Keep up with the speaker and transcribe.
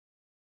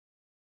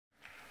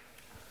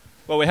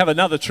Well, we have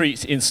another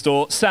treat in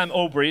store. Sam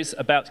Allberry's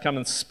about to come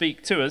and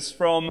speak to us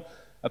from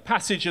a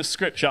passage of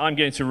Scripture I'm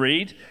going to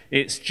read.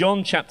 It's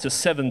John chapter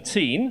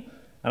 17,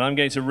 and I'm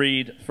going to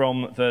read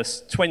from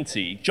verse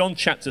 20. John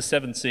chapter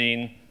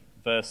 17,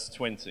 verse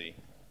 20.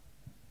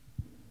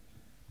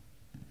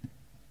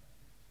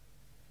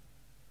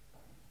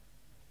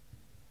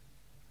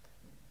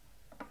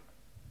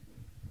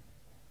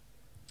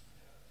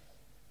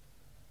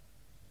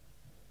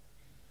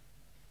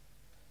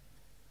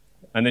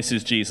 And this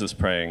is Jesus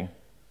praying.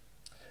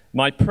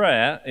 My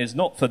prayer is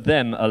not for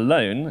them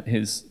alone,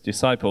 his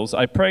disciples.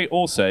 I pray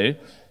also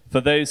for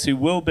those who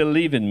will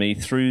believe in me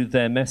through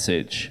their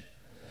message,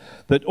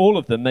 that all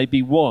of them may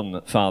be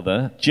one,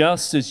 Father,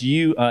 just as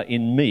you are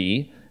in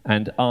me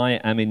and I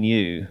am in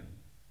you.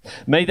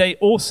 May they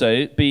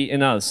also be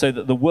in us, so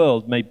that the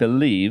world may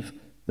believe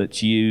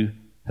that you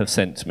have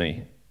sent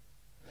me.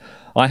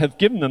 I have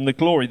given them the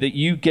glory that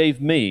you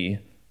gave me,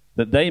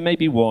 that they may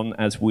be one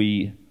as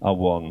we are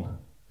one.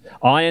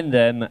 I in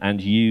them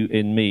and you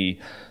in me,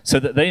 so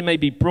that they may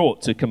be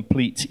brought to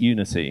complete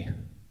unity.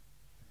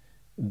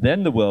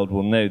 Then the world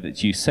will know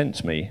that you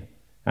sent me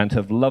and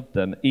have loved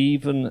them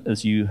even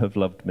as you have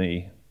loved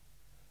me.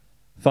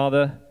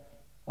 Father,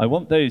 I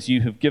want those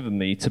you have given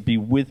me to be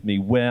with me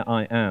where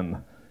I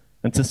am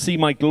and to see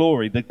my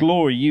glory, the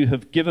glory you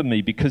have given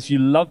me because you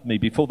loved me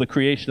before the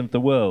creation of the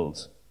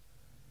world.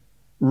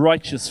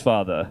 Righteous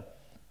Father,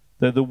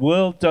 though the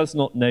world does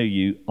not know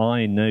you,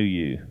 I know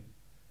you.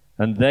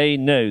 And they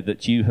know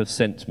that you have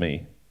sent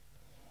me.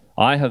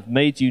 I have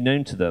made you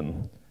known to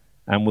them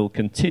and will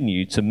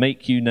continue to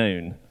make you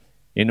known,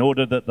 in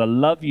order that the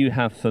love you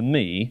have for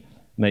me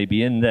may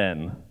be in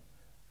them,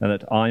 and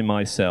that I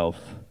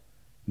myself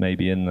may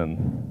be in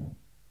them.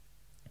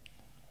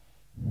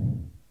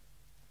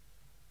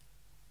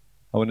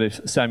 I wonder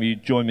if, Sam,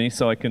 you'd join me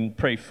so I can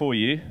pray for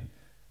you.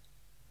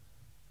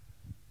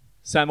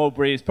 Sam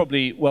Allberry is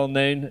probably well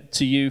known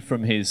to you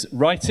from his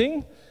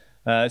writing.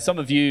 Some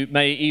of you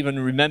may even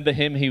remember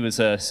him. He was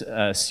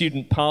a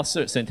student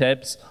pastor at St.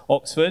 Ebbe's,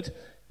 Oxford,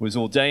 was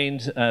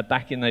ordained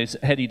back in those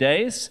heady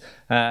days,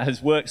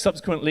 has worked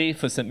subsequently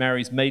for St.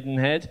 Mary's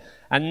Maidenhead,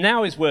 and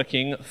now is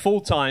working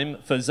full-time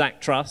for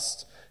Zach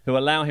Trust, who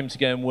allow him to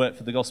go and work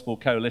for the Gospel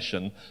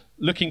Coalition,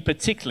 looking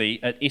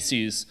particularly at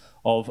issues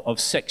of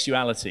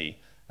sexuality,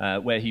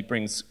 where he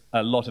brings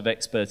a lot of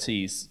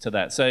expertise to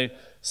that. So,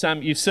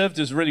 Sam, you've served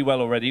us really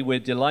well already. We're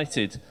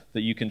delighted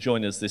that you can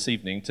join us this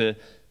evening to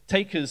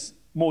take us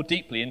more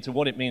deeply into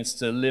what it means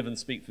to live and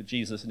speak for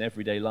Jesus in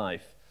everyday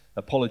life,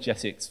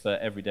 apologetics for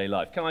everyday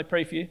life. Can I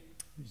pray for you?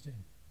 Please do.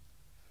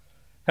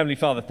 Heavenly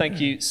Father, thank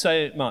you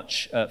so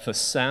much for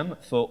Sam,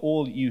 for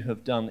all you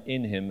have done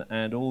in him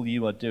and all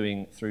you are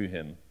doing through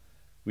him.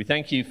 We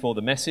thank you for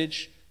the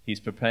message he's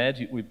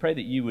prepared. We pray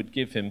that you would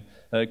give him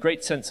a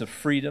great sense of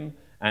freedom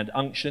and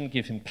unction,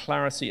 give him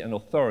clarity and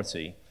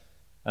authority,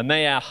 and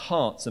may our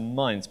hearts and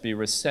minds be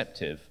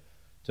receptive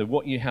to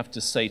what you have to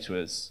say to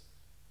us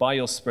by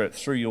your Spirit,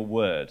 through your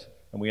word,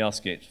 and we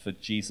ask it for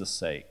Jesus'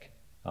 sake.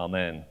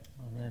 Amen.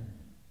 Amen.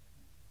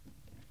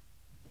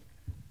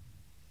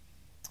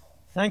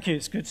 Thank you.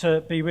 It's good to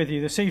be with you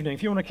this evening.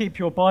 If you want to keep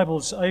your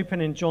Bibles open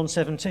in John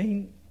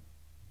 17,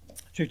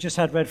 which we've just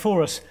had read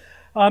for us.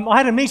 I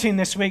had a meeting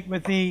this week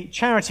with the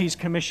Charities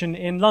Commission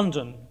in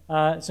London.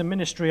 It's a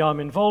ministry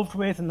I'm involved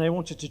with, and they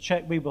wanted to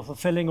check we were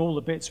fulfilling all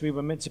the bits we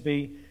were meant to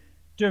be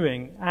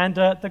doing. And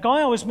the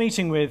guy I was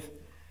meeting with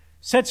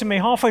said to me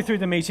halfway through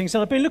the meeting,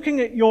 said, I've been looking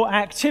at your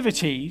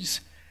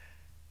activities,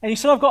 and he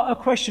said, I've got a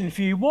question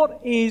for you.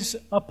 What is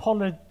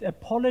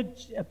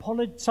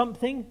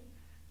something?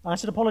 I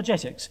said,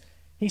 apologetics.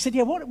 He said,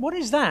 yeah, what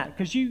is that?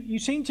 Because you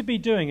seem to be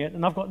doing it,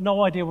 and I've got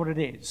no idea what it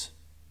is.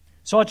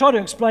 So I try to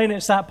explain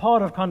it's that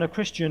part of kind of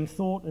Christian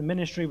thought and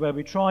ministry where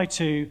we try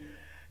to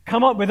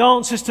come up with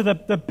answers to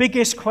the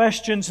biggest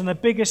questions and the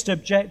biggest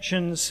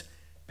objections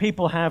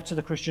people have to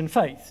the Christian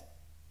faith.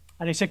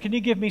 And he said, can you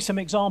give me some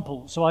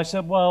examples? So I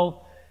said,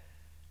 well,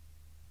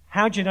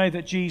 how do you know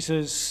that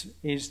Jesus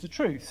is the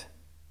truth?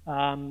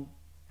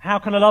 How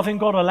can a loving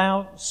God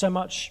allow so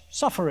much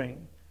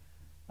suffering?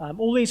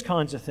 All these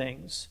kinds of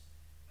things.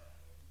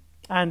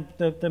 And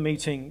the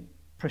meeting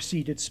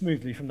proceeded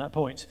smoothly from that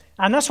point.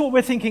 And that's what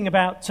we're thinking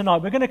about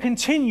tonight. We're going to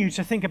continue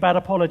to think about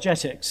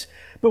apologetics,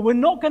 but we're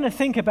not going to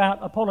think about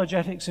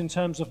apologetics in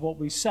terms of what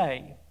we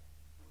say.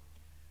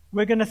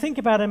 We're going to think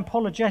about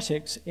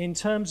apologetics in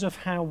terms of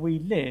how we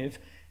live,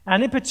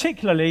 and in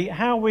particularly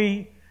how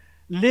we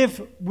live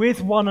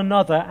with one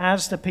another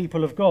as the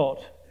people of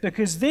God.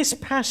 Because this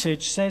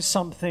passage says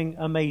something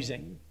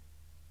amazing.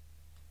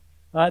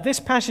 This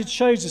passage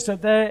shows us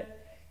that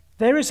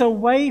there is a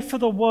way for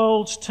the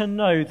world to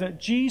know that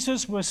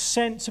Jesus was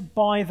sent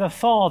by the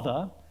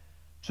Father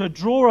to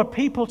draw a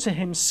people to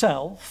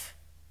himself.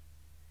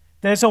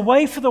 There's a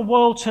way for the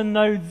world to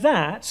know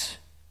that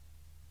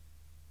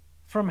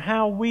from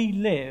how we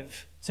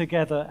live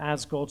together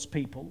as God's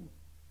people.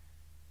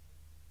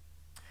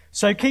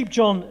 So keep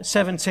John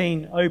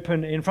 17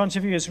 open in front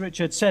of you. As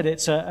Richard said,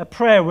 it's a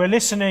prayer. We're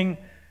listening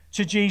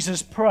to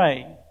Jesus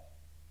pray.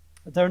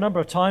 There are a number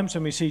of times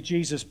when we see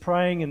Jesus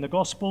praying in the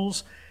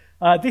Gospels.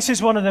 This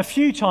is one of the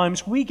few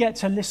times we get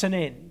to listen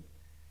in.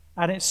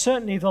 And it's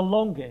certainly the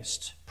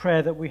longest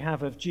prayer that we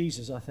have of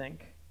Jesus, I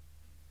think.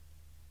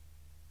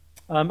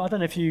 I don't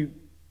know if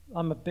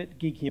I'm a bit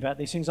geeky about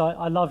these things.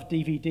 I love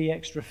DVD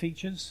extra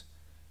features.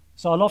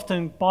 So I'll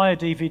often buy a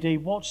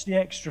DVD, watch the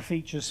extra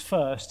features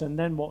first, and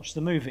then watch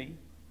the movie.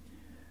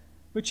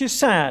 Which is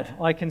sad,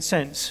 I can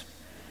sense,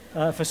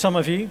 for some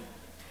of you.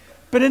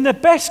 But in the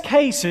best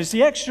cases,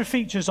 the extra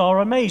features are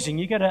amazing.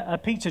 You get a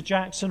Peter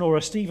Jackson or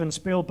a Steven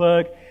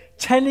Spielberg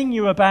telling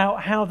you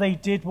about how they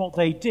did what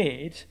they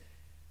did,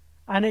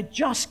 and it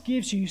just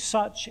gives you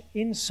such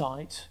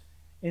insight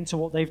into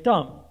what they've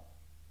done.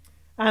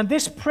 And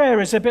this prayer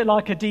is a bit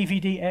like a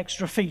DVD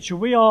extra feature.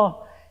 We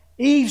are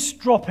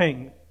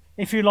eavesdropping,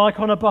 if you like,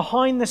 on a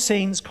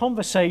behind-the-scenes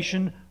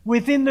conversation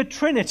within the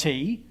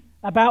Trinity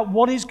about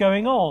what is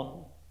going on.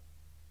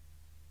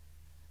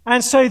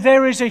 And so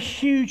there is a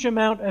huge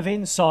amount of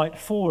insight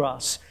for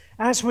us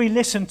as we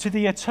listen to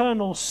the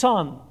eternal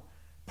Son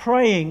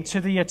praying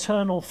to the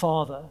eternal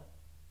Father.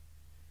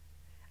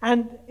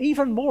 And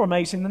even more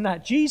amazing than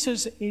that,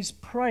 Jesus is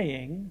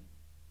praying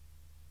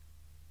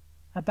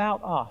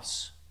about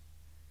us.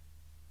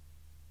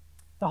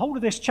 The whole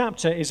of this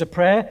chapter is a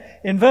prayer.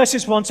 In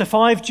verses 1 to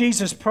 5,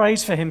 Jesus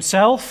prays for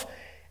himself.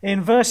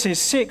 In verses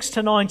 6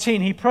 to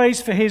 19, he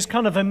prays for his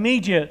kind of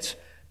immediate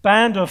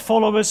band of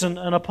followers and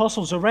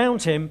apostles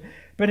around him.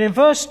 But in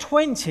verse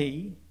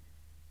 20,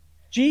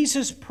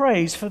 Jesus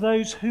prays for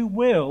those who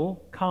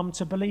will come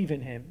to believe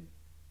in him.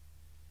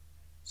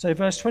 So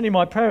verse 20,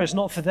 my prayer is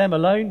not for them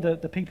alone,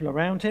 the people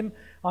around him.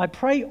 I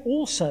pray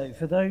also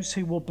for those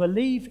who will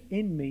believe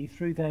in me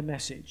through their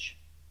message.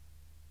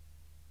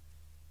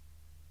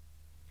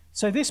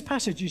 So this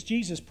passage is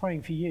Jesus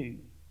praying for you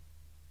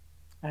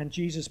and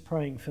Jesus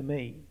praying for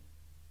me.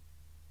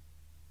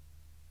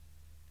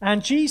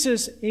 And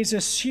Jesus is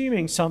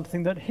assuming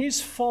something that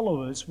his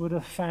followers would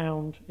have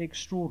found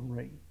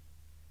extraordinary.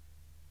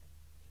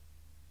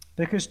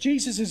 Because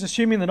Jesus is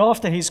assuming that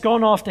after he's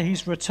gone, after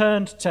he's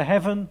returned to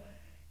heaven,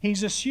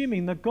 he's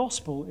assuming the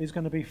gospel is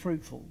going to be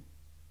fruitful.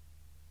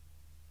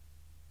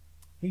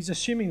 He's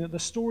assuming that the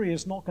story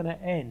is not going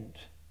to end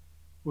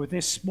with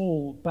this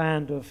small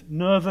band of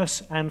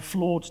nervous and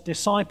flawed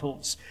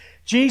disciples.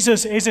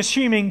 Jesus is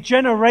assuming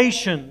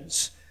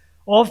generations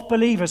of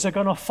believers are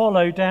going to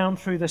follow down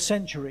through the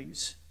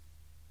centuries.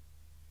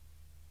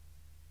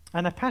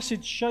 And the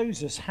passage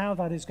shows us how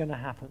that is going to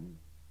happen.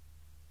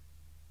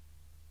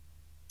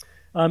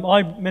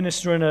 I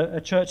minister in a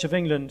Church of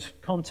England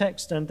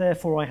context, and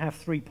therefore I have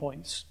 3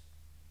 points.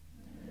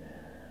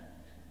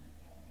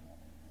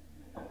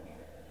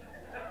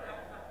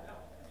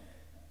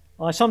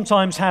 I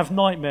sometimes have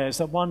nightmares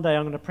that one day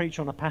I'm going to preach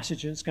on a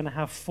passage and it's going to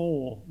have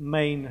 4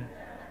 main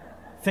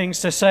things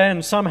to say,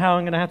 and somehow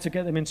I'm going to have to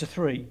get them into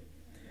 3.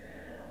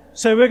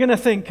 So we're going to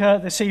think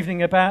this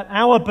evening about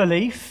our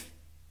belief,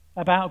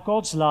 about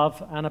God's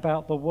love, and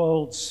about the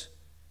world's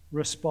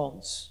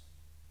response.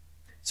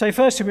 So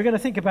firstly, we're going to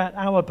think about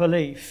our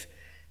belief.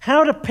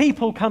 How do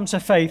people come to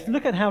faith?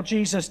 Look at how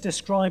Jesus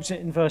describes it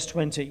in verse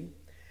 20.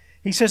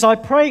 He says, I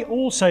pray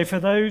also for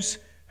those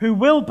who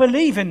will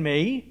believe in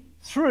me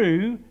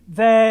through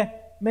their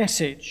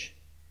message.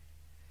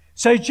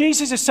 So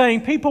Jesus is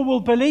saying people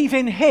will believe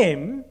in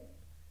him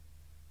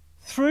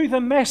through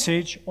the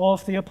message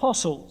of the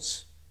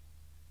apostles.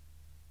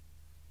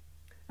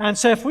 And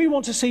so if we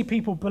want to see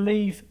people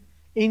believe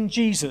in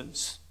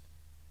Jesus,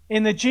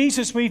 in the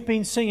Jesus we've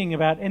been singing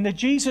about, in the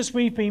Jesus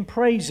we've been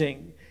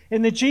praising,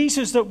 in the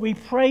Jesus that we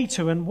pray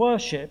to and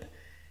worship,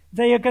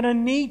 they are going to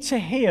need to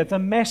hear the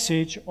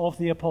message of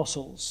the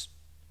apostles.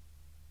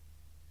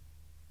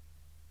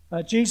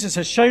 Jesus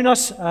has shown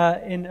us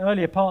in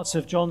earlier parts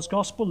of John's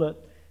Gospel that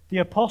the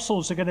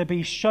apostles are going to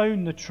be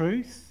shown the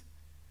truth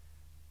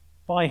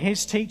by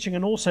his teaching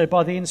and also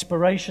by the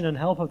inspiration and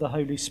help of the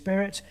Holy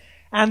Spirit.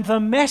 And the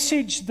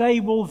message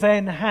they will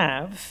then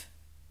have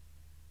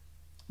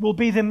will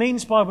be the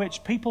means by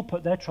which people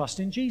put their trust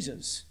in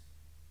Jesus.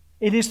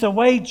 It is the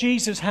way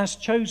Jesus has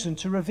chosen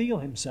to reveal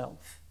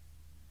himself.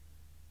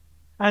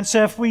 And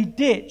so if we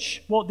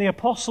ditch what the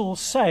apostles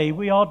say,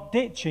 we are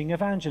ditching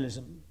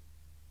evangelism.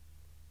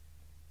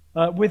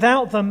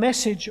 Without the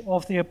message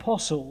of the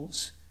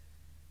apostles,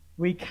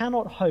 we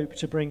cannot hope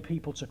to bring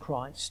people to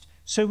Christ.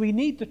 So we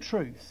need the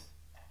truth.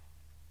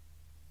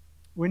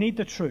 We need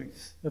the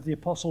truth of the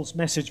apostles'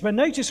 message. But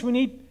notice we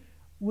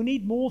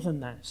need more than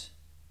that.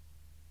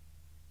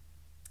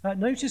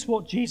 Notice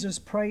what Jesus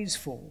prays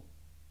for.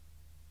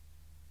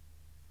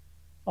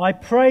 I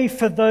pray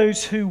for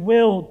those who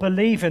will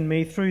believe in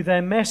me through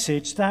their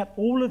message, that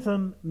all of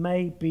them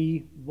may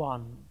be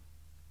one,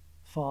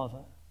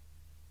 Father.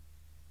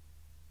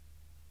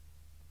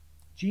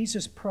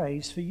 Jesus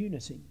prays for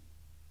unity.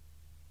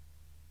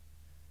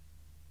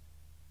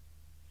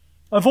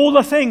 Of all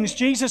the things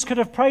Jesus could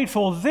have prayed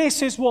for,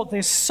 this is what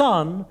this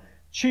Son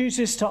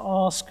chooses to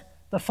ask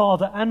the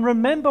Father. And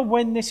remember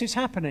when this is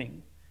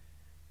happening.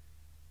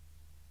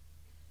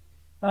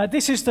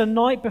 This is the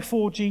night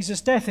before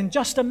Jesus' death. In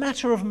just a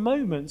matter of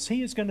moments,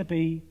 he is going to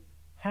be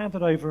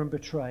handed over and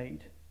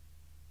betrayed.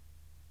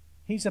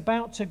 He's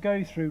about to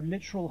go through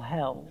literal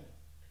hell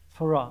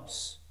for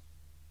us.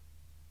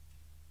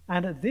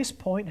 And at this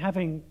point,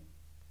 having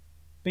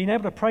been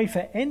able to pray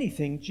for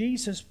anything,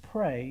 Jesus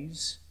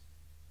prays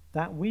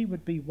that we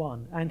would be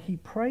one. And he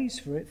prays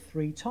for it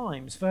 3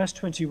 times. Verse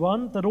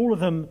 21, that all of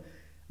them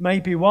may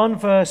be one.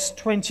 Verse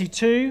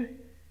 22,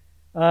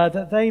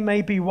 that they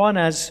may be one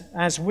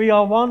as we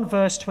are one.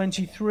 Verse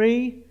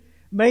 23,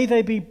 may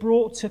they be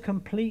brought to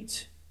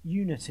complete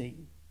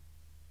unity.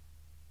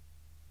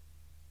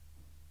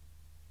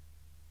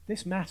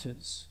 This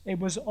matters. It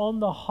was on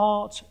the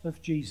heart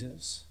of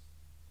Jesus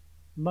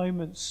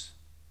moments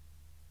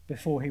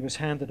before he was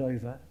handed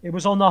over. It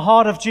was on the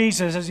heart of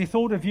Jesus as he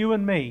thought of you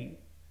and me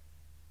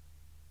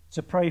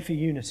to pray for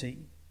unity.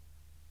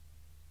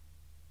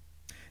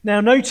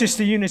 Now notice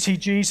the unity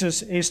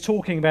Jesus is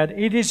talking about.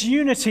 It is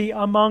unity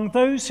among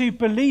those who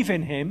believe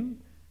in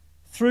him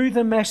through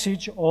the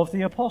message of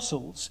the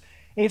apostles.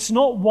 It's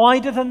not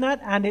wider than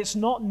that, and it's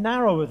not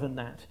narrower than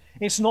that.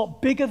 It's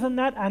not bigger than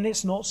that, and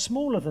it's not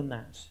smaller than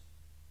that.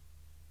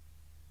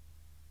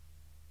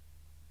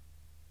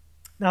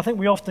 Now, I think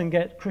we often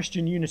get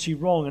Christian unity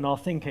wrong in our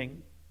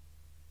thinking.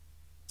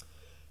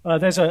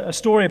 There's a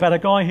story about a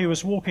guy who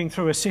was walking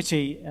through a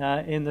city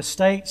in the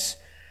States,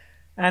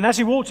 and as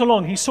he walked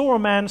along, he saw a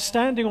man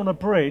standing on a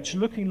bridge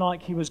looking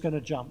like he was going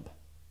to jump.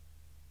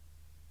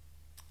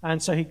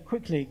 And so he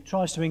quickly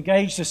tries to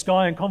engage this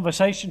guy in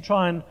conversation,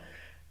 try and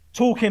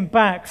talk him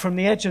back from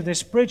the edge of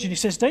this bridge, and he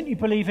says, "Don't you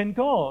believe in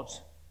God?"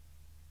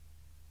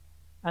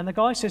 And the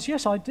guy says,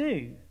 "Yes, I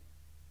do."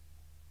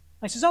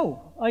 He says,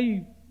 "Oh, are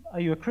you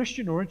a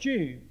Christian or a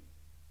Jew?"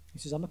 He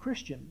says, "I'm a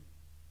Christian."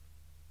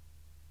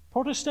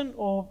 "Protestant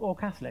or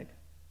Catholic?"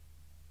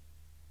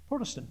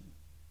 "Protestant."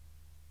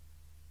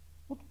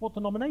 What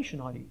denomination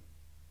are you?"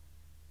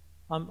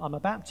 I'm a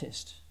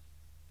Baptist."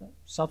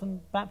 "Southern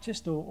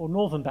Baptist or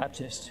Northern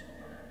Baptist?"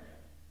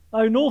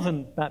 "Oh,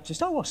 Northern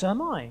Baptist." "Oh, well, so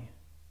am I."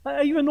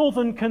 "Are you a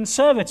Northern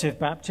Conservative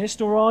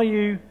Baptist or are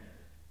you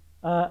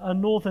a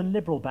Northern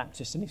Liberal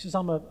Baptist?" And he says,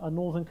 "I'm a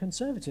Northern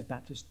Conservative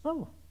Baptist."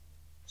 "Oh,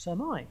 so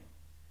am I."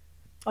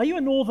 "Are you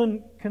a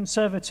Northern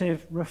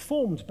Conservative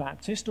Reformed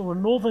Baptist or a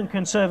Northern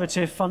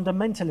Conservative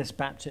Fundamentalist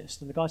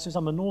Baptist?" And the guy says,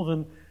 "I'm a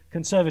Northern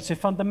Conservative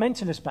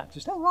Fundamentalist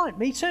Baptist." "Oh, right,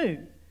 me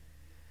too."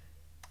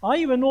 "Are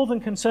you a Northern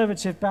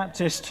Conservative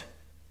Baptist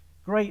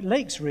Great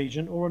Lakes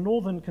region or a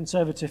Northern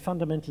Conservative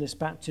Fundamentalist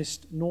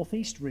Baptist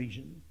Northeast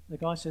region?" The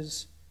guy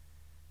says,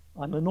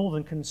 "I'm a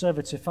Northern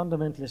Conservative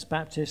Fundamentalist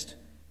Baptist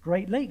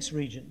Great Lakes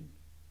region."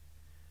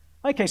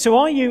 "Okay, so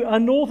are you a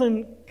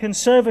Northern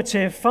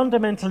Conservative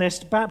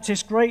Fundamentalist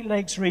Baptist Great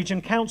Lakes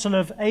Region Council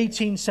of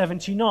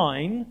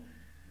 1879,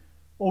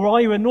 or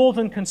are you a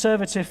Northern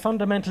Conservative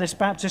Fundamentalist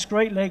Baptist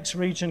Great Lakes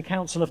Region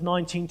Council of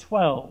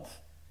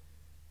 1912?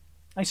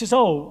 He says,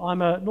 "Oh,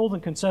 I'm a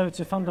Northern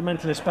Conservative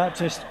Fundamentalist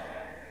Baptist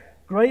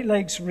Great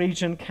Lakes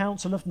Region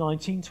Council of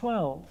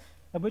 1912.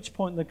 At which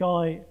point the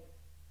guy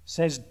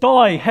says,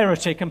 "Die,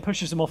 heretic," and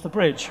pushes him off the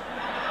bridge.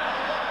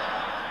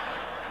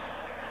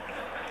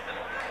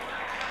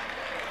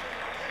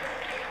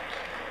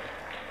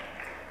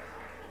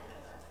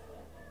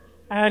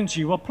 And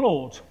you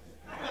applaud.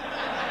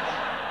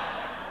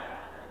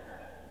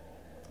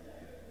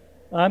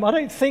 I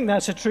don't think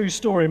that's a true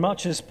story,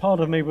 much as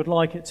part of me would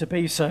like it to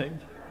be so.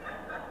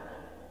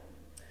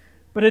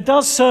 But it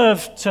does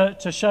serve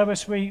to show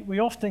us we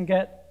often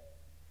get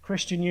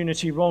Christian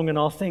unity wrong in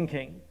our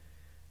thinking.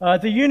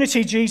 The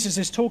unity Jesus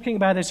is talking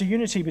about is a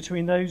unity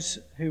between those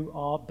who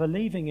are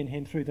believing in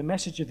him through the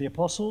message of the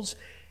apostles.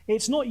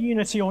 It's not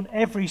unity on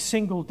every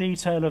single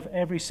detail of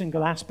every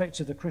single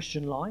aspect of the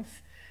Christian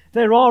life.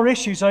 There are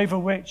issues over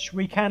which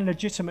we can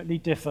legitimately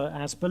differ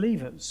as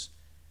believers.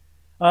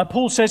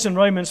 Paul says in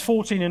Romans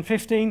 14 and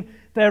 15,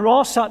 there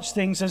are such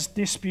things as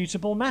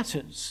disputable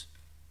matters.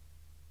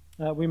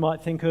 We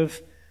might think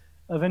of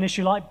an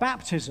issue like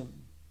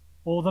baptism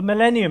or the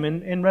millennium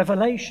in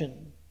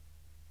Revelation.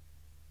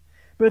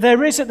 But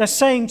there is at the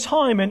same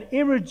time an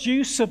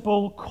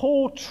irreducible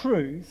core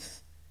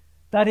truth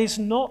that is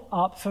not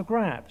up for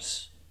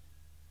grabs.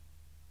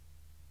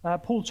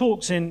 Paul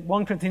talks in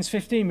 1 Corinthians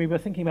 15, we were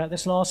thinking about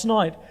this last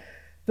night,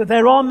 that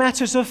there are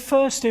matters of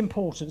first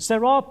importance.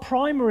 There are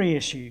primary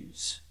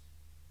issues.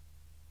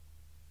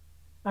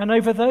 And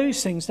over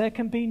those things there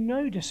can be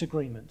no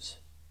disagreement.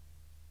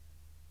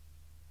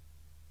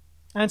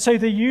 And so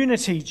the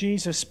unity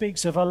Jesus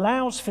speaks of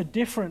allows for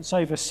difference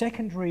over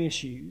secondary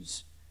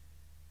issues.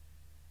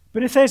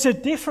 But if there's a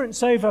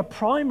difference over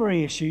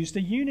primary issues,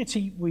 the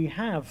unity we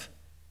have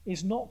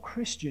is not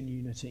Christian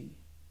unity.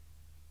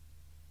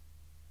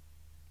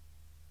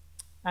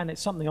 And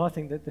it's something I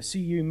think that the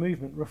CU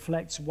movement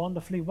reflects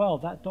wonderfully well.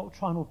 That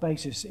doctrinal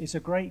basis is a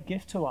great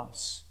gift to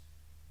us.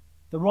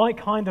 The right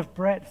kind of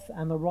breadth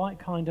and the right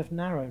kind of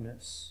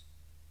narrowness.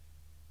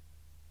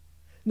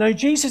 No,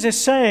 Jesus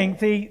is saying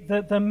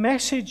the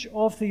message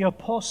of the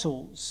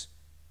apostles,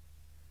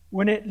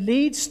 when it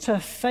leads to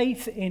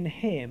faith in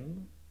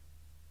him,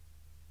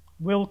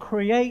 will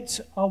create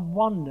a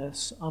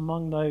oneness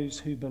among those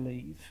who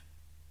believe.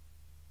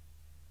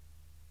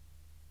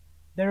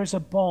 There is a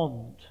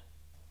bond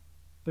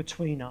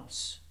between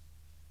us.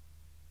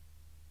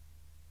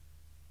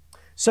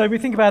 So we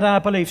think about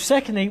our belief.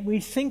 Secondly, we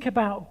think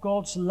about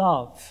God's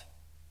love.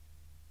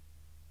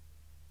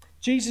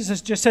 Jesus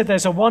has just said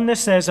there's a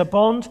oneness, there's a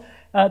bond.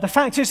 The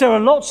fact is there are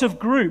lots of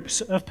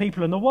groups of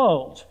people in the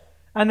world,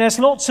 and there's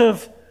lots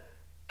of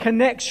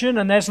connection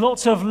and there's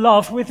lots of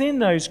love within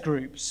those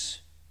groups.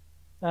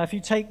 If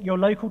you take your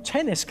local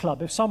tennis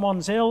club, if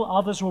someone's ill,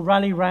 others will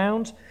rally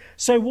round.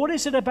 So what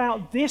is it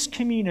about this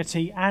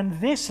community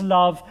and this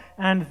love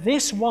and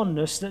this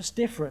oneness that's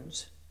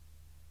different?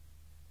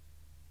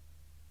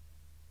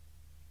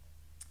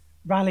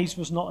 Rallies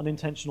was not an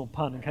intentional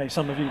pun, in case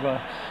some of you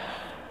were.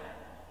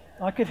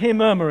 I could hear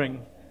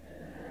murmuring.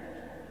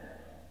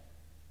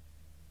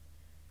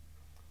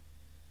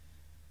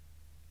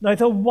 No,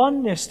 the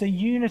oneness, the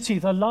unity,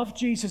 the love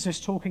Jesus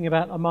is talking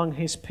about among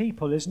his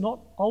people is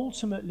not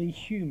ultimately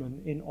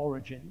human in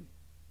origin.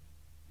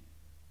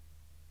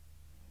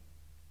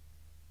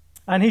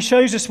 And he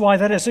shows us why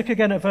that is. Look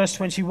again at verse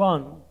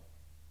 21.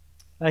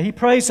 He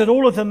prays that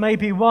all of them may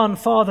be one,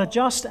 Father,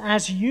 just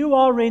as you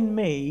are in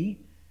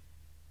me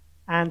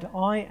and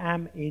I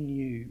am in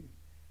you.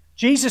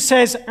 Jesus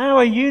says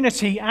our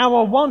unity,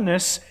 our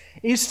oneness,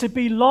 is to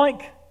be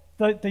like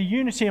the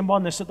unity and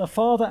oneness that the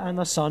Father and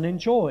the Son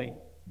enjoy.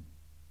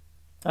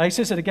 He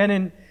says it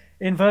again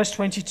in verse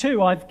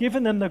 22, I've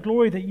given them the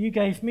glory that you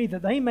gave me,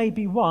 that they may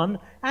be one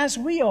as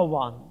we are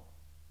one.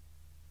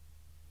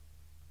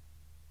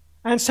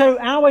 And so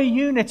our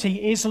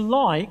unity is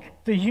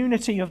like the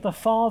unity of the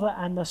Father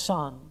and the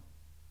Son.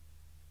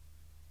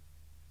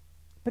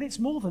 But it's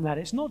more than that.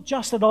 It's not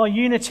just that our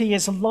unity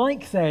is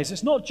like theirs.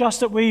 It's not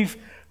just that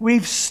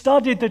we've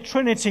studied the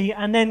Trinity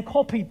and then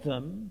copied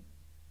them.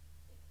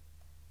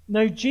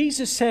 No,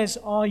 Jesus says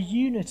our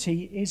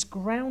unity is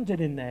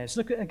grounded in theirs.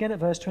 Look again at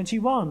verse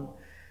 21.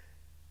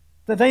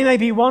 That they may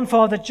be one,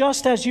 Father,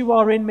 just as you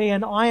are in me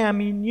and I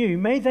am in you,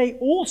 may they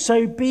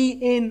also be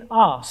in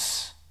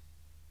us.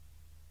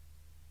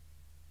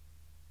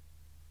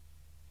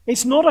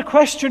 It's not a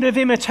question of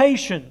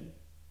imitation.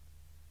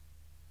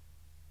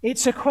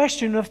 It's a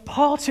question of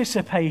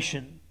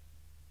participation.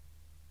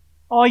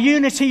 Our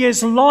unity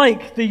is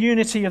like the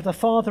unity of the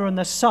Father and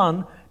the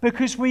Son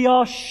because we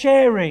are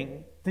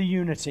sharing the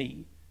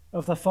unity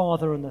of the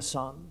Father and the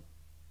Son.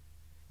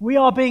 We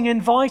are being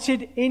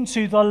invited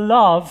into the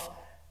love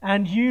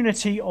and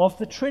unity of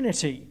the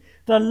Trinity.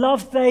 The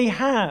love they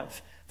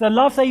have, the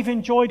love they've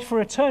enjoyed for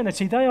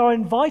eternity, they are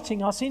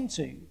inviting us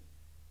into.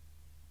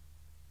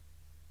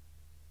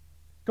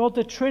 God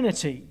the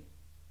Trinity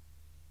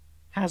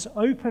has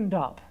opened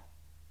up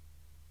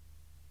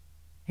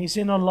his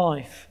inner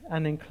life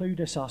and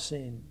included us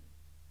in.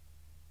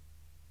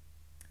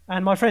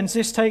 And my friends,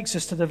 this takes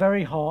us to the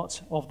very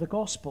heart of the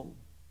gospel.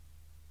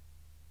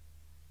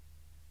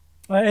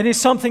 It is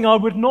something I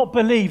would not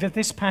believe if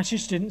this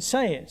passage didn't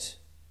say it.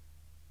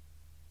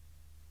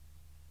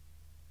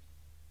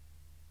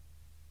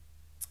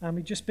 And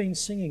we've just been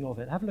singing of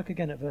it. Have a look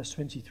again at verse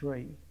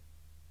 23.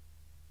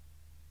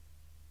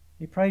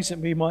 He prays that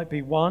we might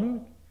be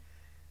one.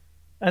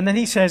 And then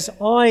he says,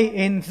 I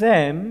in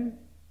them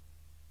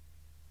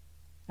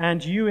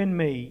and you in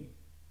me.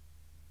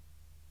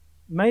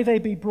 May they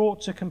be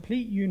brought to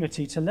complete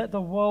unity to let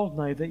the world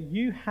know that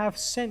you have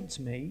sent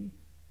me.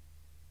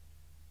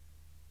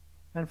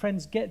 And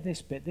friends, get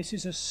this bit. This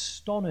is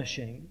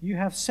astonishing. You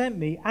have sent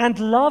me and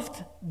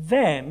loved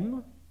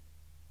them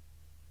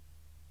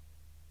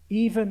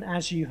even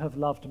as you have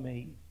loved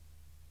me.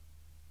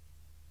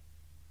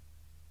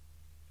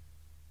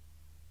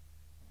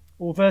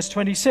 Or verse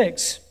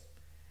 26.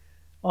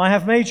 I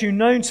have made you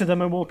known to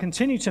them and will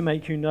continue to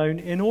make you known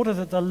in order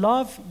that the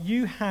love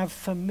you have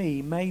for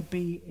me may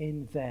be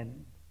in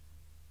them.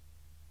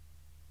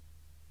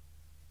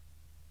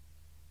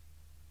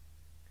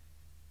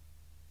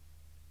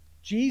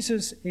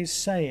 Jesus is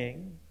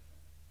saying,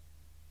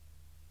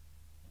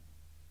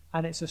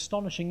 and it's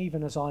astonishing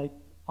even as I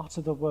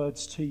utter the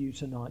words to you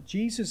tonight,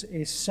 Jesus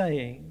is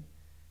saying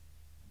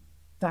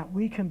that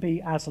we can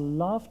be as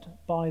loved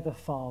by the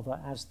Father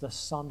as the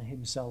Son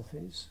himself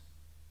is.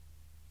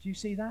 Do you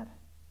see that?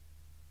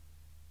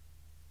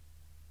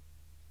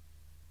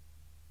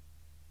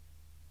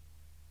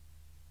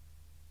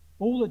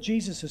 All that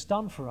Jesus has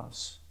done for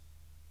us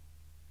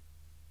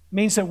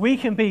means that we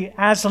can be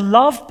as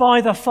loved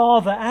by the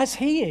Father as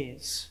he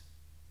is.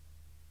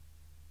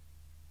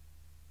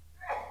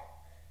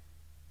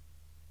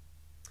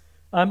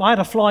 I had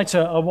a flight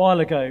a while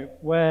ago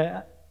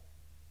where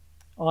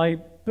I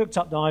booked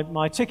up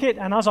my ticket,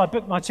 and as I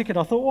booked my ticket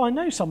I thought, I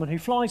know someone who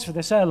flies for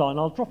this airline.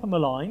 I'll drop him a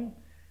line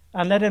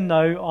and let him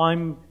know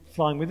I'm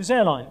flying with this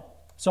airline.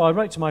 So I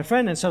wrote to my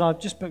friend and said, I've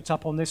just booked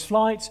up on this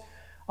flight.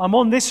 I'm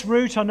on this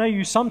route. I know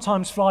you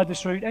sometimes fly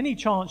this route. Any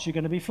chance you're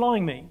going to be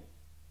flying me?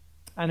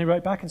 And he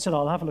wrote back and said,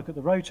 I'll have a look at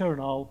the rotor and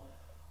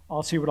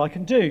I'll see what I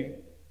can do.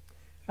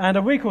 And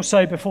a week or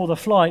so before the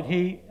flight,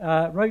 he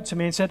wrote to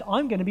me and said,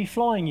 I'm going to be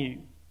flying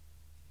you.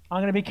 I'm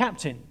going to be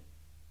captain.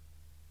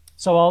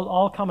 So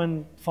I'll come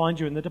and find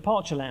you in the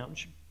departure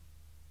lounge.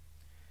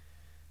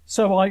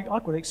 So I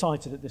got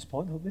excited at this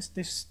point. I thought,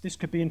 this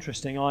could be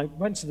interesting. I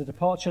went to the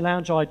departure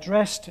lounge. I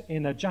dressed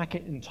in a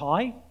jacket and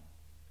tie,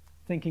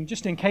 thinking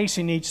just in case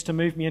he needs to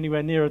move me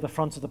anywhere nearer the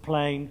front of the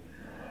plane,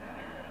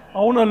 I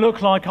want to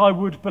look like I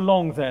would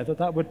belong there,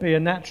 that would be a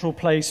natural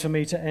place for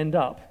me to end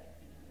up.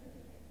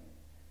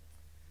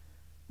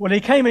 Well,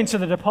 he came into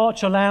the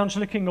departure lounge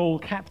looking all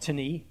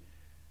captain-y,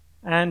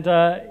 and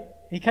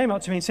he came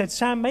up to me and said,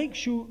 Sam, make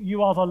sure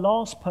you are the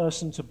last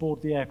person to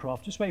board the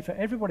aircraft. Just wait for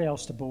everybody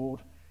else to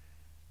board.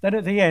 Then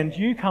at the end,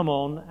 you come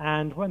on,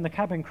 and when the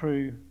cabin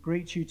crew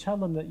greet you, tell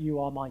them that you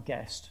are my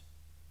guest.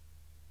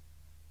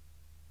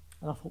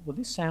 And I thought, well,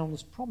 this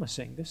sounds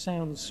promising. This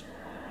sounds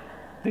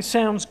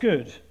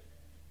good.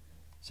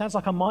 Sounds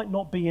like I might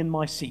not be in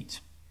my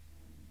seat.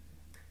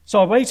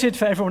 So I waited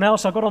for everyone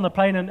else. I got on the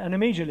plane, and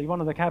immediately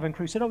one of the cabin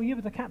crew said, oh,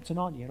 you're the captain,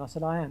 aren't you? And I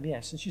said, I am,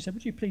 yes. And she said,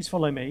 would you please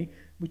follow me?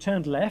 We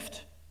turned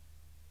left.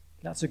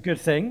 That's a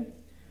good thing.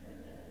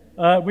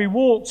 We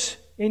walked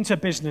into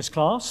business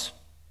class,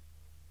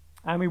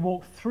 and we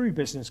walked through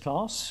business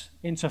class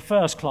into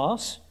first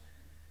class,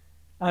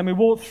 and we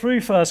walked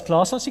through first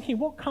class. I was thinking,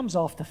 what comes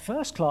after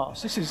first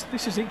class? This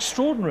is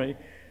extraordinary.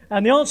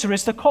 And the answer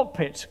is the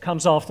cockpit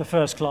comes after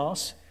first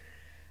class.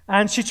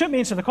 And she took me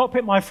into the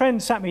cockpit. My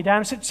friend sat me down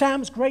and said,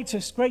 Sam, it's great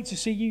to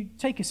see you.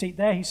 Take a seat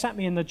there. He sat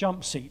me in the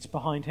jump seat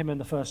behind him and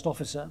the first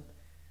officer.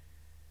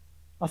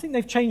 I think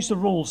they've changed the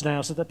rules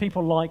now so that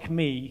people like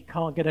me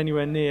can't get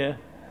anywhere near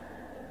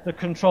the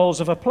controls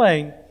of a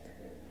plane.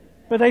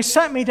 But they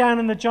sat me down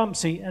in the jump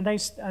seat, and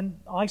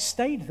I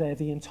stayed there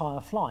the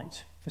entire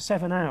flight for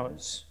 7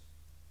 hours.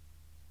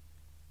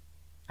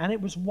 And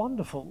it was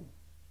wonderful.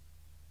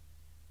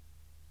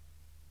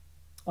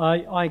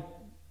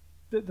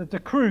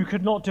 The crew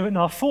could not do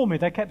enough for me.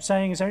 They kept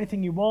saying, is there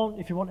anything you want?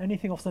 If you want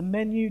anything off the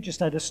menu,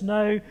 just let us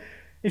know.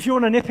 If you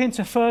want to nip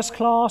into first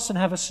class and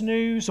have a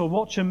snooze or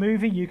watch a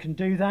movie, you can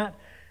do that.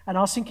 And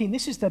I was thinking,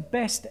 this is the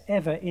best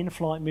ever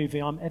in-flight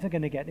movie I'm ever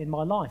going to get in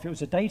my life. It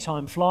was a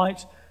daytime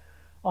flight.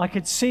 I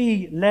could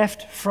see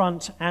left,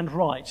 front, and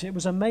right. It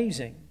was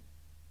amazing.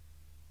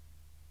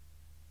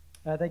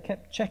 They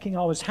kept checking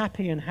I was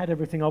happy and had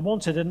everything I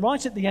wanted. And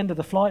right at the end of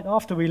the flight,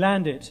 after we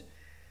landed,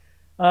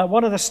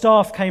 one of the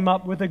staff came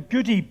up with a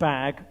goodie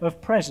bag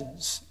of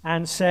presents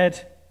and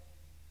said,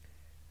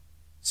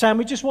 Sam,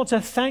 we just want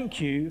to thank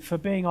you for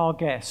being our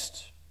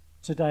guest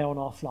today on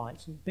our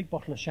flight. A big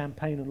bottle of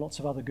champagne and lots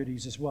of other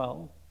goodies as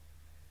well.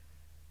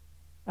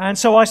 And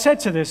so I said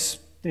to this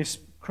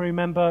crew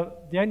member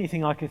the only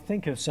thing I could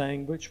think of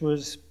saying, which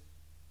was,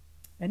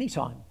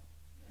 anytime.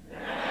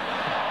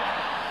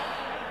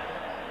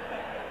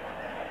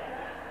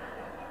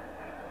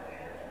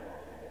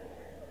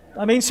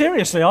 I mean,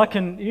 seriously, I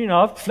can,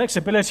 have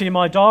flexibility in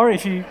my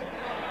diary.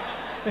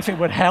 If it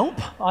would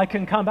help, I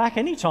can come back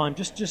anytime.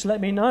 Just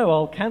let me know.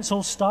 I'll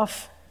cancel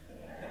stuff.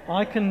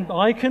 I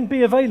can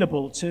be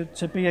available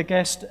to be a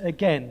guest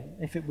again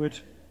if it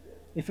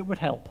would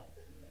help.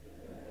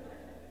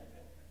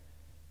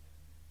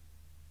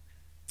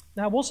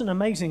 Now, it was an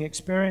amazing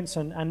experience,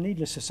 and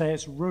needless to say,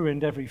 it's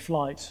ruined every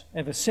flight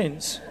ever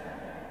since.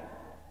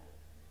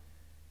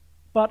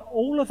 But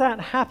all of that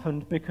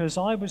happened because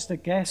I was the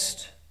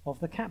guest of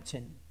the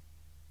captain.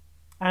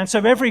 And so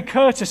every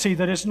courtesy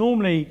that is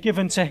normally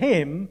given to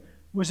him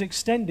was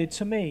extended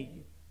to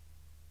me.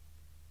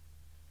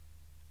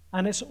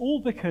 And it's all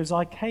because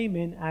I came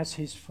in as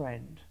his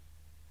friend.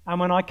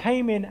 And when I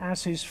came in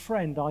as his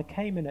friend, I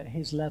came in at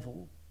his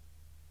level.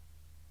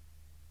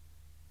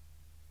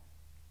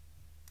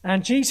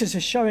 And Jesus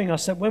is showing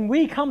us that when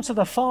we come to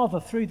the Father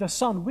through the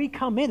Son, we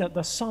come in at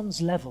the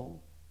Son's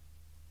level.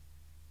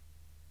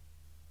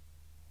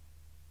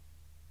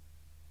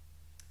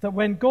 That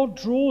when God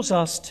draws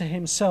us to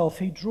himself,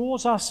 he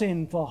draws us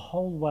in the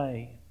whole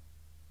way.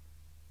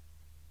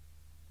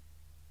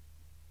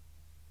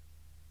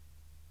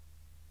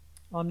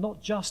 I'm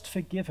not just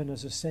forgiven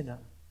as a sinner.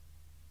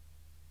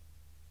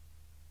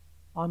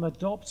 I'm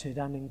adopted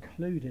and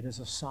included as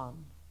a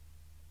son.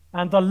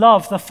 And the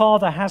love the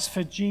Father has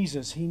for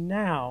Jesus, he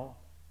now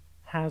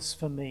has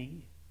for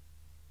me.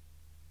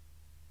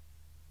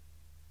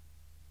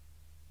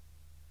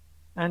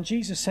 And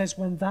Jesus says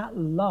when that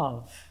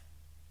love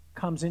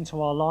comes into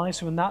our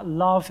lives, when that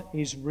love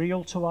is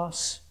real to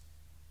us,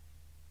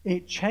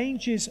 it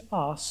changes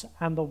us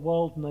and the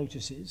world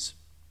notices.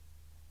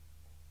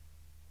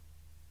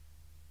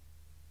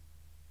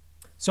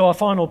 So our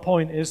final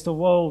point is the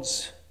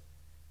world's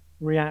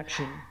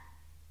reaction.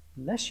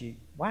 Bless you.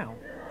 Wow.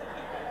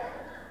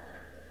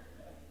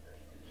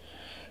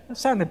 That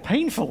sounded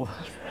painful.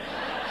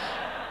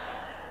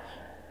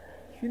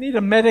 If you need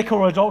a medic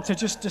or a doctor,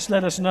 just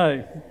let us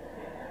know.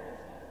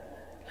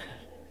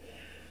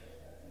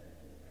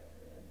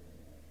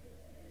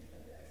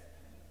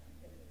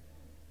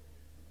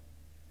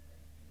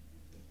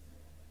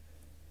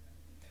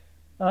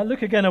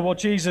 Look again at what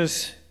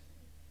Jesus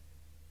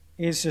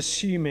is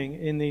assuming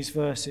in these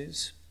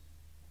verses.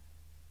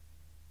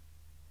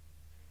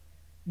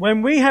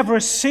 when we have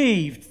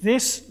received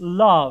this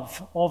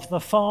love of the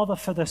Father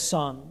for the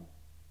Son,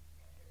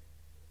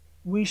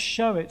 we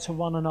show it to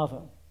one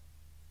another.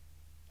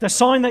 The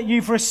sign that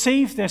you've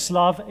received this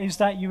love is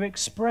that you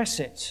express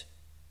it.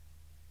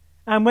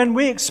 And when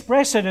we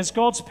express it as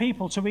God's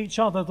people to each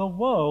other, the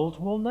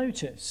world will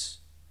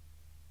notice.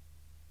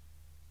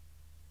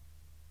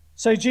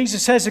 So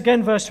Jesus says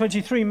again, verse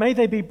 23, may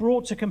they be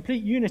brought to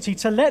complete unity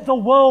to let the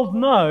world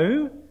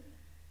know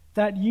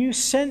that you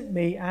sent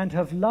me and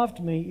have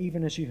loved me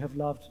even as you have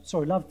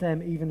loved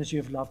them even as you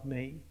have loved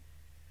me.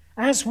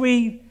 As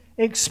we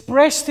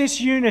express this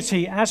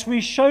unity, as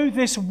we show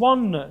this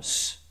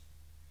oneness,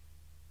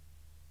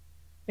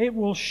 it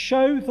will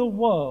show the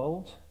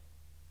world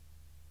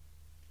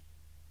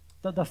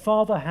that the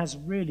Father has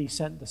really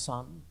sent the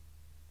Son,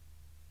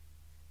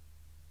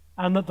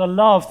 and that the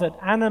love that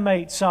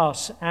animates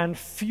us and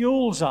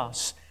fuels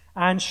us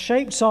and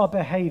shapes our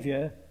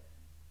behavior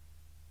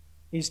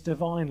is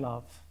divine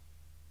love.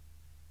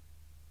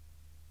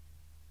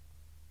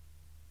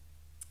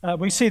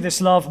 We see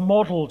this love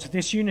modeled,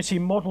 this unity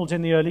modeled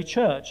in the early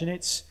church, and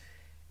it's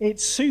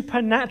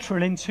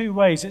supernatural in two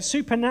ways. It's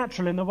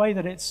supernatural in the way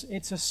that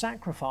it's a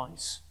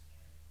sacrifice.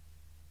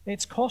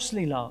 It's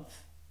costly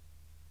love.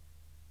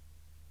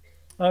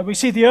 We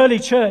see the early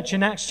church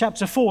in Acts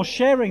chapter 4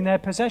 sharing their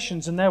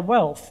possessions and their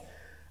wealth.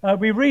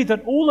 We read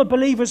that all the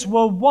believers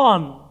were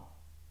one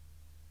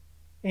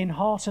in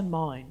heart and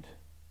mind.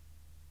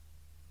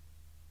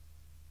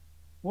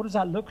 What does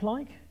that look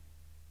like?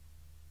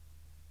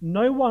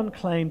 No one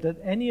claimed that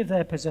any of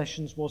their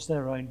possessions was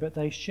their own, but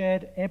they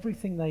shared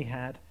everything they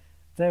had.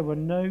 There were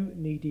no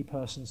needy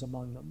persons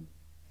among them.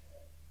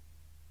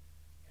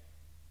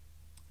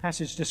 The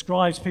passage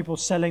describes people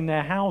selling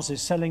their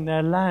houses, selling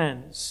their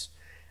lands,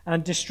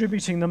 and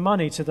distributing the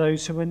money to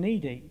those who are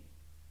needy.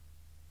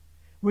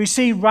 We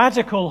see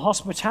radical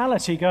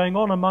hospitality going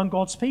on among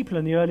God's people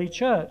in the early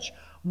church.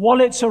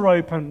 Wallets are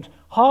opened,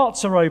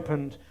 hearts are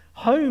opened,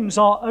 homes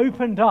are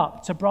opened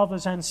up to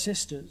brothers and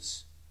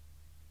sisters.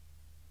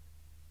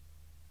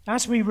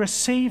 As we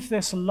receive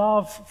this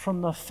love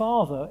from the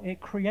Father,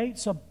 it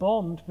creates a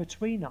bond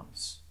between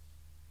us.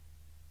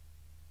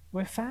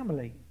 We're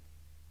family.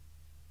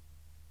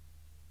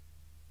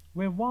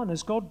 We're one.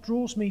 As God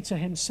draws me to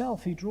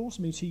himself, he draws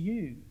me to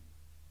you.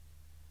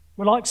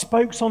 We're like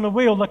spokes on the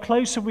wheel. The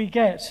closer we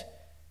get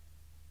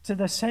to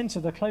the center,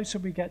 the closer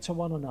we get to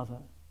one another.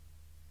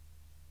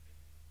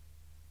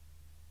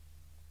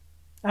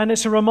 And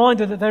it's a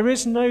reminder that there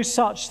is no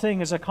such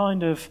thing as a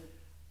kind of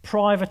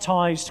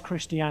privatized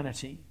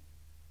Christianity.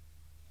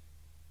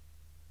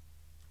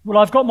 Well,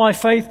 I've got my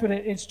faith, but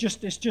it's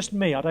just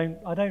me. I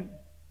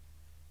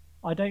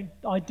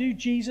do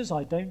Jesus,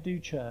 I don't do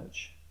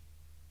church.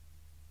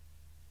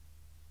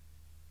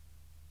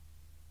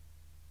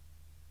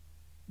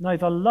 No,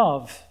 the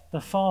love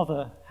the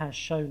Father has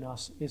shown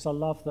us is a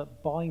love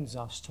that binds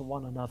us to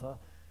one another,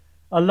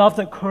 a love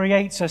that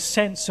creates a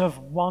sense of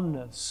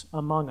oneness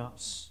among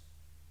us.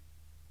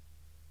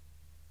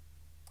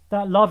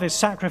 That love is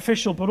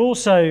sacrificial, but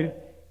also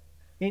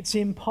it's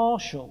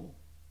impartial.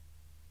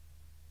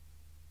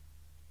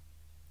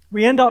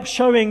 We end up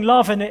showing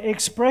love and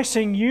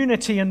expressing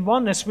unity and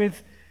oneness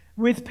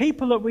with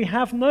people that we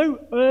have no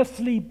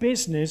earthly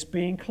business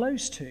being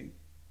close to.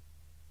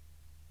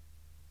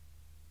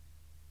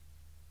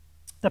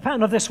 The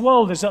pattern of this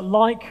world is that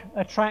like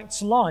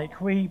attracts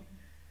like. We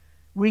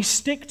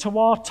stick to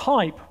our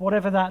type,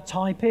 whatever that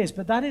type is,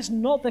 but that is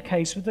not the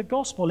case with the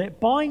gospel. It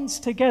binds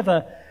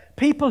together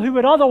people who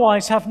would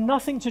otherwise have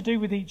nothing to do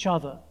with each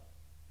other.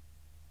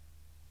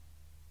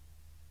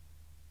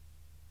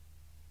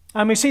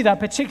 And we see that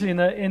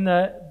particularly in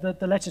the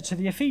letter to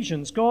the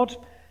Ephesians. God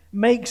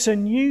makes a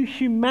new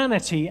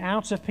humanity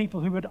out of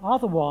people who would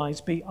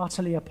otherwise be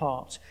utterly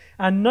apart.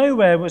 And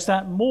nowhere was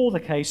that more the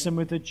case than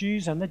with the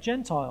Jews and the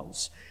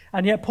Gentiles.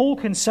 And yet Paul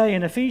can say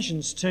in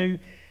Ephesians 2,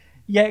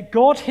 yet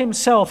God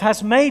himself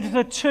has made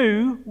the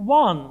two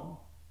one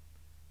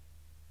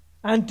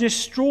and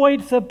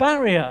destroyed the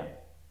barrier.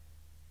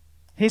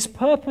 His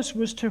purpose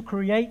was to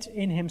create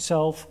in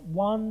himself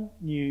one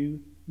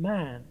new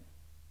man.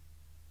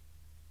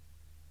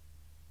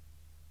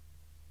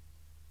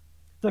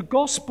 The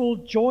gospel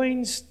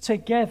joins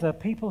together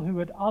people who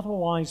would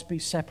otherwise be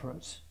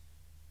separate.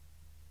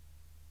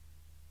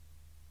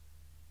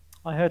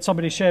 I heard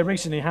somebody share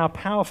recently how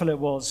powerful it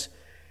was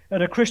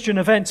at a Christian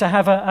event to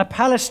have a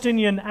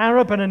Palestinian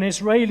Arab and an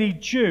Israeli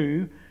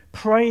Jew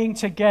praying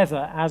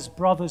together as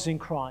brothers in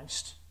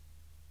Christ,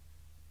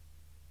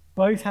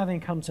 both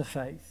having come to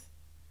faith.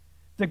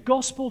 The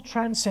gospel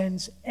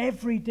transcends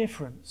every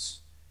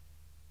difference,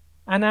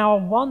 and our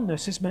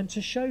oneness is meant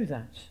to show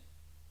that.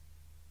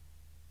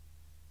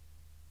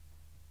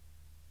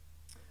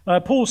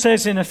 Paul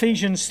says in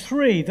Ephesians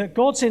 3 that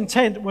God's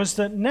intent was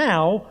that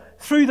now,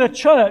 through the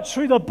church,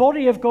 through the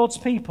body of God's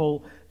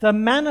people, the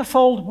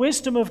manifold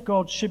wisdom of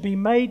God should be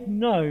made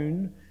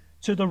known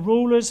to the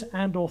rulers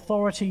and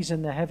authorities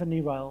in the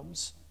heavenly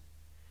realms.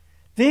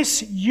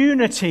 This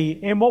unity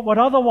in what would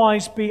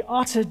otherwise be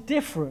utter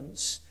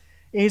difference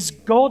is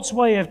God's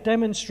way of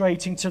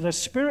demonstrating to the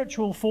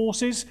spiritual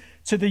forces,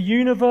 to the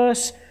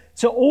universe,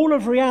 to all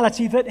of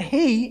reality that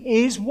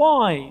he is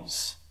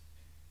wise.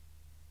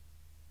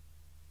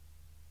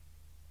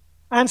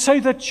 And so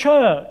the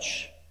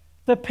church,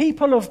 the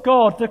people of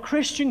God, the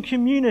Christian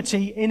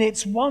community in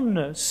its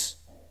oneness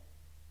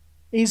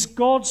is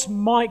God's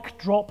mic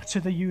drop to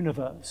the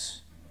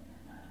universe.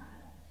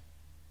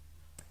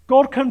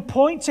 God can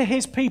point to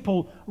his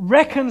people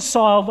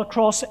reconciled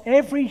across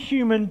every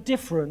human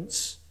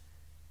difference.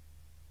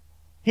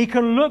 He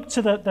can look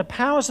to the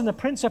powers and the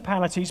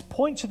principalities,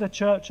 point to the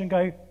church and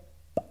go,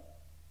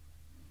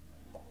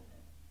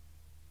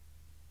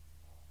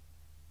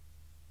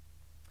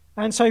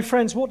 and so,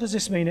 friends, what does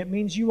this mean? It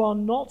means you are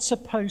not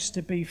supposed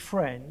to be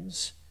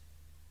friends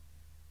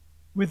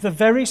with the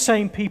very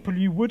same people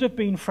you would have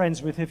been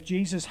friends with if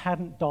Jesus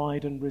hadn't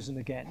died and risen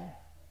again.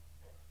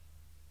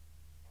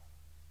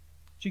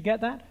 Do you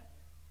get that?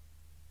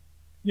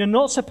 You're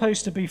not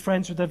supposed to be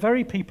friends with the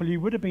very people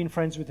you would have been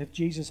friends with if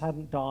Jesus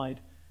hadn't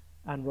died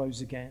and rose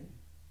again.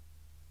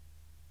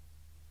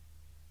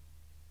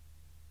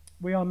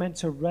 We are meant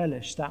to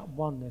relish that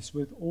oneness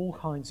with all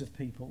kinds of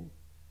people.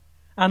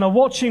 And a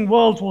watching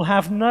world will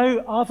have no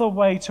other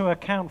way to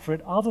account for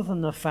it other than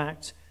the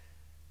fact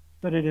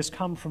that it has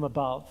come from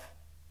above.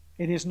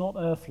 It is not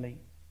earthly.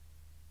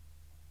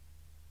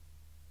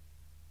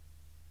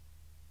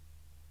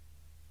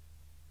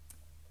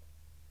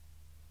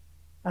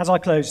 As I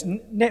close,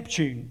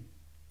 Neptune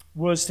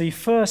was the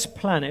first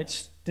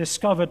planet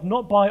discovered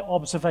not by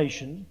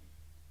observation,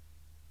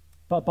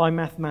 but by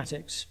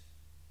mathematics.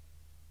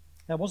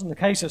 That wasn't the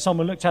case that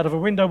someone looked out of a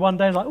window one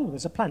day and like, oh,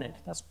 there's a planet.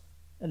 That's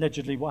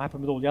allegedly what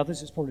happened with all the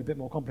others. It's probably a bit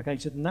more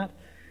complicated than that.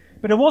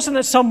 But it wasn't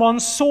that someone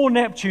saw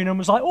Neptune and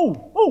was like,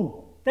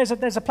 oh, there's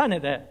a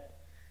planet there.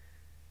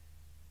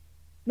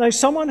 No,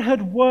 someone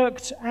had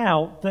worked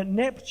out that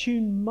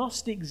Neptune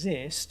must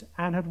exist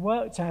and had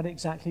worked out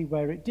exactly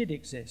where it did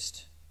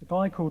exist. A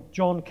guy called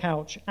John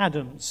Couch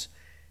Adams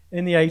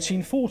in the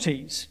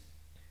 1840s.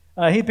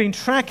 He'd been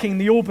tracking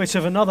the orbit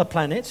of another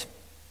planet,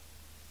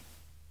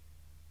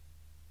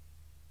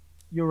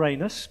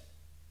 Uranus.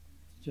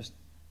 Just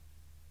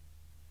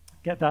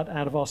get that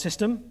out of our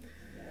system.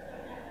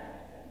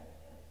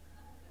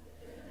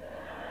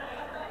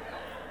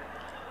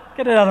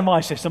 Get it out of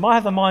my system. I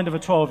have the mind of a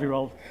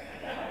 12-year-old.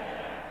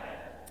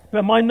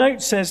 But my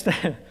note says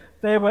that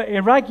there were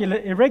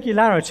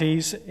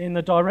irregularities in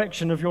the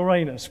direction of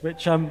Uranus,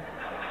 which I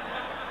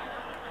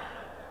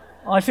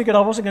figured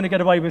I wasn't going to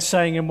get away with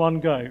saying in one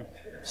go.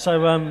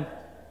 So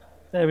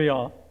there we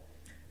are.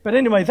 But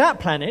anyway, that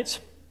planet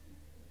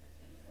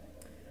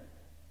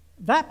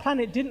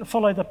didn't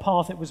follow the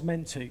path it was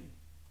meant to.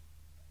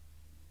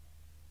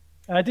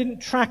 It didn't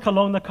track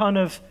along the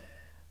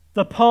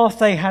path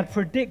they had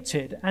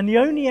predicted. And the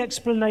only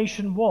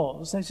explanation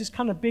was there's this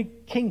kind of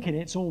big kink in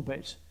its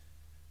orbit.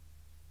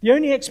 The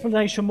only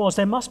explanation was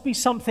there must be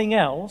something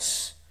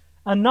else,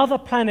 another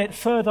planet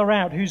further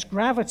out whose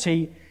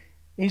gravity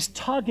is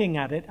tugging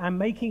at it and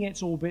making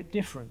its orbit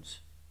different.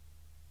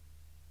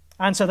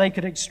 And so they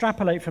could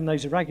extrapolate from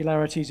those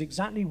irregularities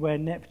exactly where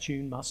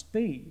Neptune must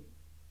be.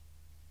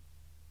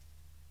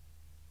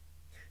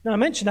 Now, I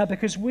mention that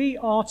because we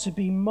are to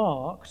be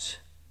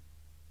marked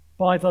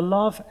by the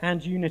love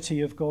and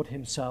unity of God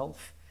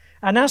himself.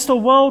 And as the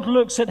world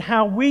looks at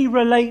how we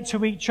relate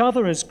to each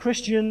other as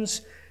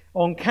Christians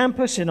on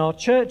campus, in our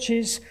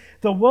churches,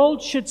 the world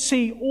should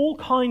see all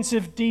kinds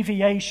of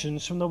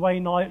deviations from the way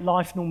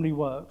life normally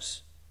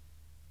works.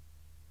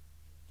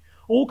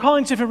 All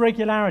kinds of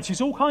irregularities,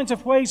 all kinds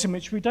of ways in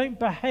which we don't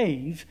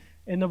behave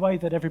in the way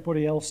that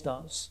everybody else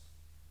does.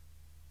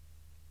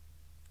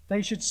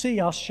 They should see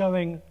us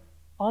showing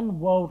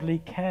unworldly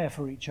care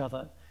for each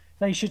other.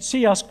 They should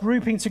see us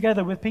grouping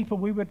together with people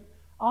we would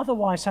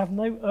otherwise have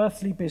no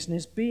earthly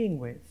business being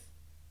with.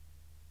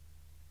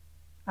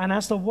 And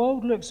as the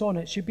world looks on,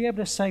 it should be able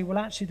to say, well,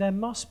 actually, there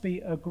must be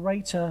a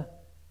greater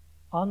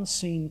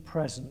unseen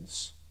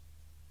presence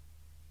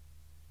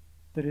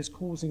that is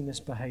causing this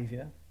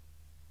behavior.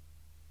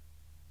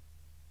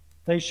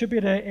 They should be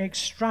able to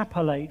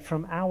extrapolate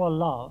from our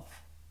love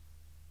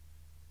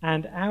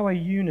and our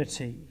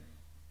unity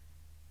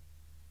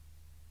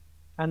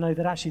and know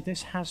that actually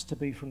this has to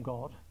be from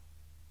God.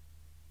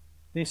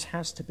 This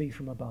has to be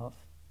from above.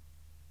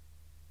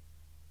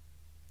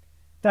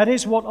 That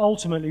is what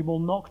ultimately will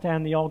knock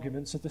down the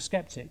arguments of the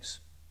skeptics.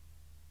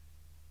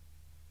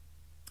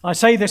 I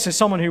say this as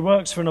someone who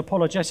works for an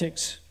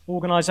apologetics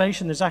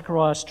organization, the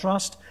Zacharias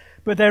Trust,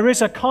 but there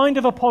is a kind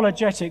of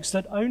apologetics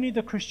that only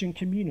the Christian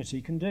community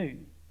can do.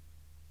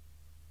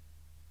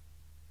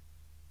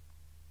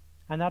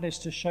 And that is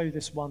to show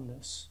this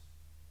oneness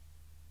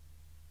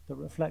that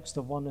reflects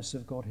the oneness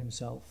of God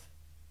himself.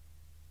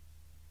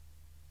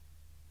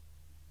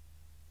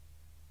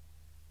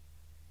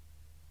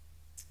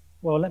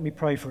 Well, let me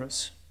pray for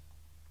us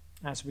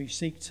as we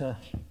seek to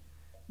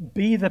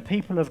be the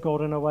people of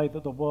God in a way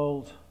that the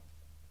world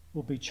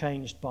will be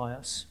changed by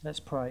us. Let's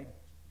pray.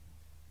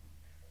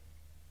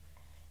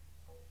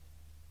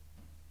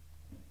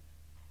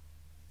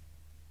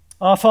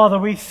 Our Father,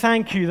 we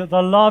thank you that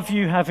the love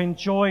you have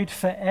enjoyed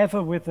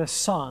forever with the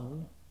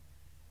Son,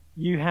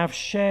 you have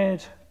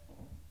shared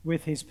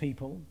with his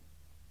people.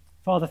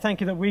 Father,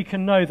 thank you that we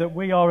can know that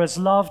we are as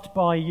loved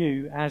by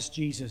you as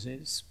Jesus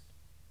is.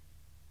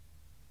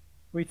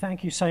 We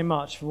thank you so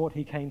much for what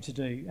he came to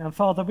do. And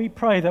Father, we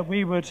pray that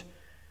we would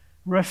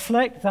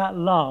reflect that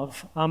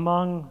love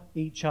among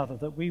each other,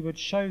 that we would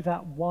show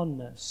that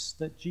oneness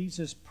that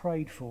Jesus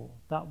prayed for,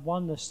 that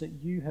oneness that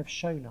you have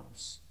shown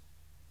us.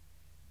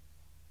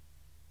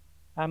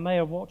 And may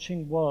a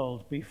watching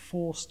world be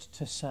forced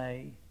to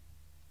say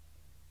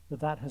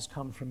that that has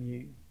come from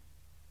you.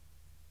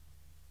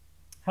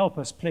 Help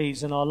us,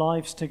 please, in our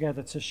lives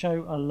together to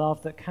show a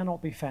love that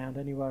cannot be found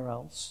anywhere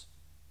else.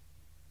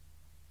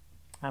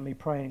 And we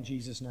pray in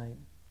Jesus'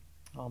 name.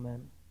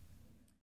 Amen.